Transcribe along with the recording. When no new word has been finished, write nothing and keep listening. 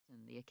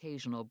the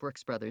occasional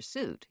Brooks Brothers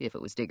suit, if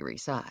it was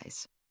Diggory's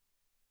size.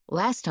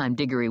 Last time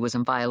Diggory was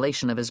in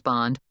violation of his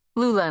bond,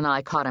 Lula and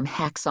I caught him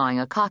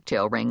hacksawing a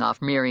cocktail ring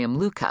off Miriam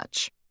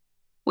Lukács.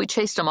 We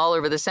chased him all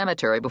over the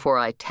cemetery before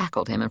I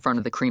tackled him in front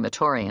of the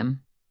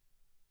crematorium.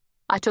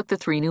 I took the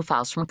 3 new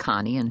files from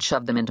Connie and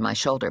shoved them into my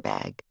shoulder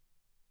bag.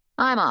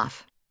 I'm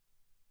off.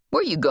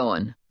 Where you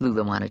going?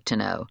 Lula wanted to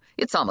know.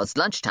 It's almost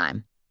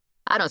lunchtime.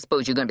 I don't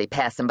suppose you're going to be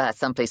passing by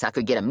someplace I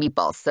could get a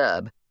meatball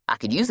sub. I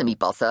could use a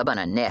meatball sub on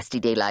a nasty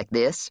day like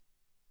this.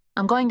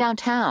 I'm going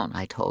downtown,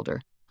 I told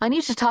her. I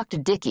need to talk to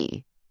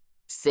Dickie.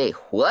 Say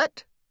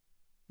what?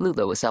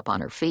 Lula was up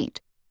on her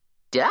feet.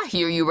 Did I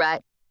hear you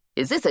right?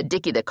 Is this a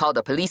Dickie that called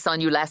the police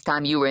on you last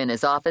time you were in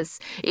his office?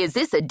 Is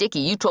this a Dickie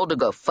you told to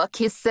go fuck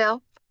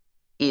himself?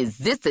 Is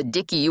this a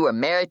Dickie you were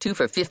married to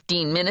for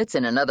 15 minutes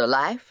in another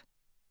life?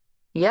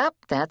 Yep,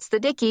 that's the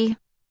Dickie.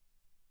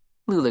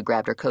 Lula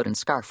grabbed her coat and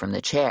scarf from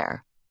the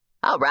chair.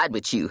 I'll ride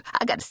with you.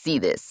 I got to see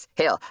this.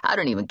 Hell, I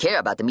don't even care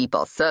about the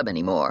meatball sub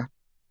anymore.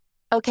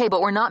 Okay,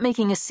 but we're not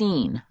making a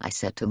scene, I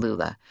said to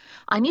Lula.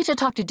 I need to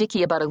talk to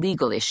Dickie about a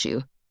legal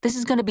issue. This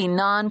is going to be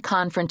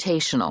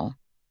non-confrontational.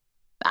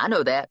 I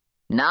know that.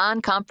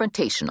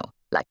 Non-confrontational,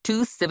 like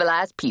 2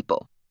 civilized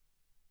people.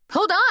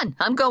 Hold on,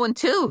 I'm going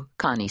too,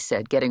 Connie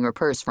said, getting her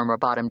purse from her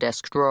bottom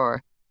desk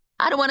drawer.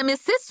 I don't want to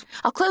miss this.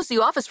 I'll close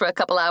the office for a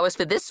couple hours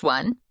for this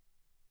one.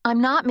 I'm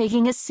not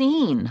making a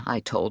scene, I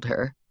told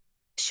her.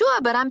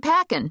 Sure, but I'm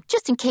packing,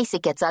 just in case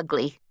it gets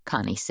ugly,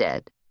 Connie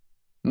said.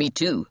 Me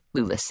too,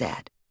 Lula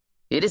said.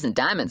 It isn't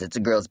diamonds that's a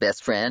girl's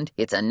best friend.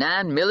 It's a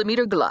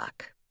 9mm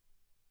Glock.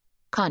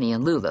 Connie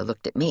and Lula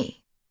looked at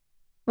me.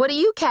 What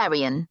are you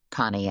carrying?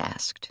 Connie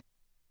asked.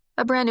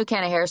 A brand new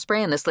can of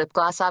hairspray and this lip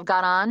gloss I've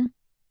got on.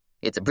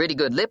 It's a pretty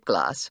good lip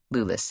gloss,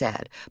 Lula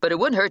said, but it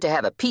wouldn't hurt to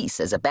have a piece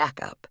as a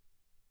backup.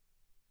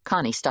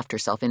 Connie stuffed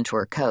herself into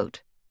her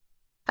coat.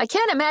 I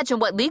can't imagine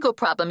what legal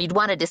problem you'd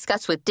want to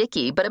discuss with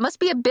Dickie, but it must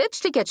be a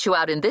bitch to get you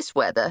out in this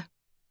weather.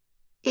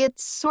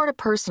 It's sort of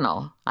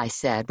personal, I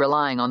said,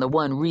 relying on the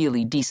one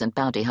really decent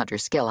bounty hunter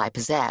skill I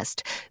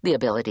possessed, the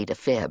ability to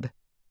fib.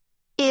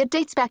 It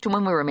dates back to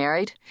when we were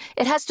married.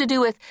 It has to do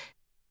with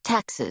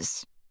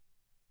taxes.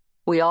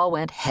 We all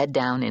went head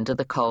down into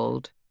the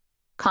cold.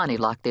 Connie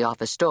locked the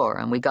office door,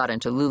 and we got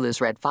into Lula's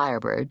red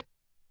Firebird.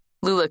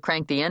 Lula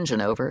cranked the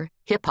engine over,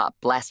 hip-hop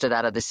blasted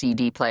out of the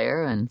CD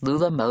player, and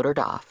Lula motored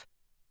off.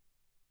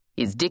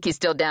 Is Dickie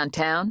still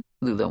downtown?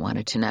 Lula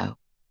wanted to know.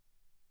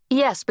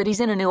 Yes, but he's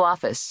in a new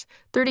office,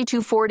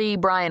 3240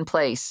 Bryan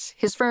Place.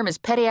 His firm is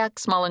Petiak,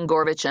 Smullen,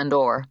 Gorvich, and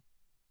Orr.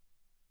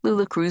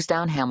 Lula cruised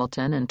down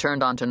Hamilton and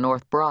turned onto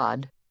North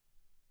Broad.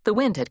 The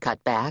wind had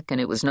cut back,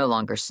 and it was no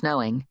longer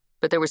snowing,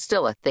 but there was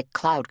still a thick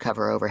cloud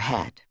cover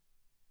overhead.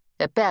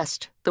 At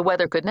best, the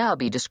weather could now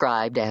be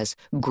described as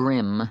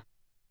grim.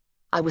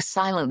 I was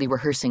silently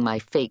rehearsing my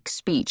fake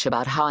speech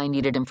about how I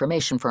needed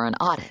information for an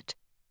audit,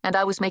 and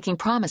I was making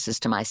promises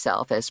to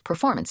myself as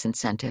performance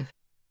incentive.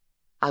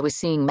 I was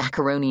seeing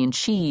macaroni and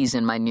cheese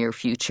in my near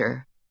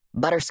future,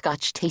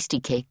 butterscotch tasty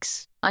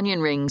cakes,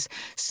 onion rings,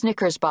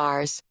 Snickers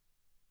bars.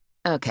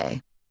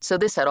 Okay, so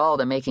this had all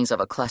the makings of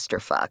a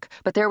clusterfuck,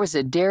 but there was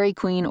a Dairy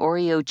Queen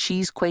Oreo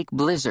cheesequake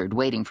blizzard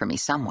waiting for me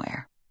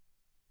somewhere.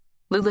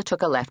 Lula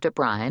took a left at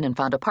Bryan and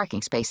found a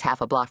parking space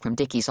half a block from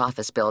Dickie's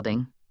office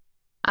building.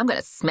 I'm going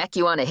to smack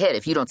you on the head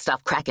if you don't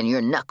stop cracking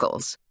your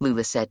knuckles,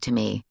 Lula said to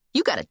me.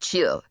 You got to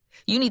chill.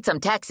 You need some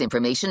tax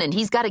information, and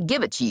he's got to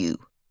give it to you.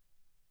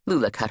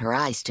 Lula cut her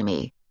eyes to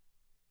me.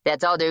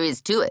 That's all there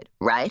is to it,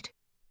 right?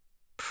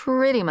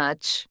 Pretty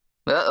much.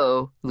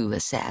 Uh-oh,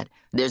 Lula said.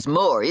 There's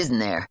more, isn't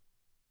there?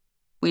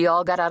 We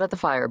all got out of the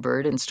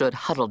Firebird and stood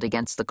huddled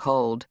against the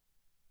cold.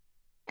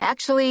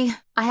 Actually,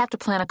 I have to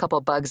plant a couple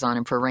bugs on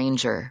him for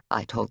Ranger,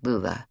 I told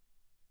Lula.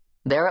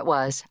 There it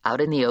was, out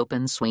in the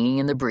open, swinging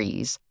in the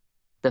breeze.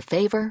 The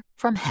favor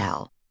from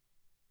hell.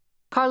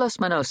 Carlos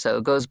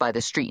Manoso goes by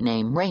the street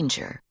name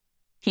Ranger.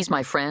 He's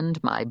my friend,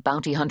 my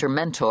bounty hunter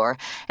mentor,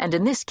 and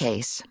in this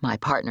case, my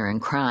partner in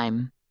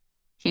crime.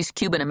 He's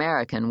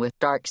Cuban-American with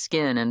dark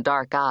skin and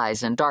dark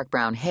eyes and dark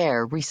brown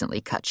hair recently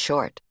cut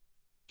short.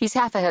 He's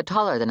half a head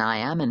taller than I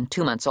am and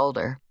 2 months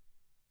older.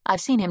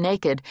 I've seen him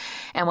naked,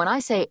 and when I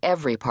say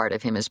every part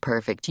of him is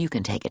perfect, you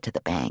can take it to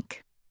the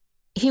bank.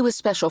 He was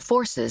Special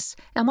Forces,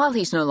 and while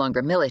he's no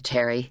longer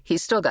military,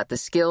 he's still got the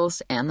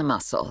skills and the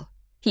muscle.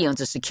 He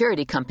owns a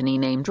security company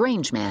named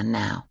Rangeman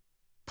now.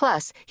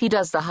 Plus, he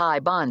does the high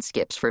bond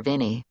skips for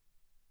Vinny.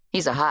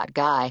 He's a hot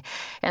guy,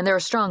 and there are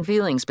strong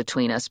feelings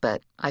between us,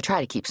 but I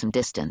try to keep some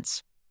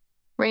distance.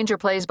 Ranger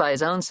plays by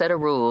his own set of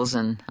rules,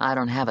 and I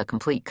don't have a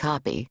complete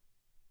copy.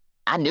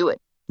 I knew it,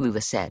 Lula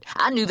said.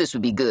 I knew this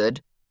would be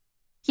good.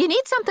 You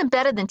need something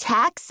better than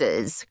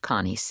taxes,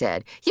 Connie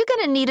said. You're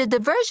going to need a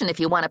diversion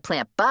if you want to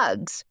plant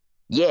bugs.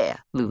 Yeah,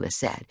 Lula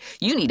said.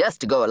 You need us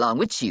to go along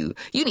with you.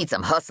 You need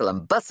some hustle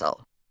and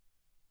bustle.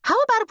 How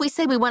about if we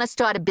say we want to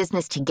start a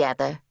business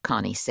together,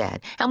 Connie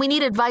said, and we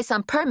need advice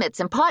on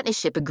permits and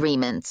partnership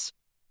agreements.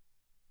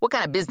 What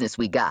kind of business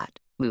we got?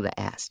 Lula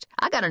asked.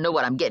 I got to know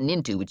what I'm getting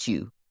into with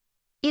you.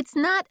 It's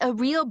not a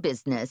real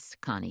business,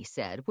 Connie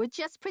said. We're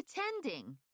just pretending.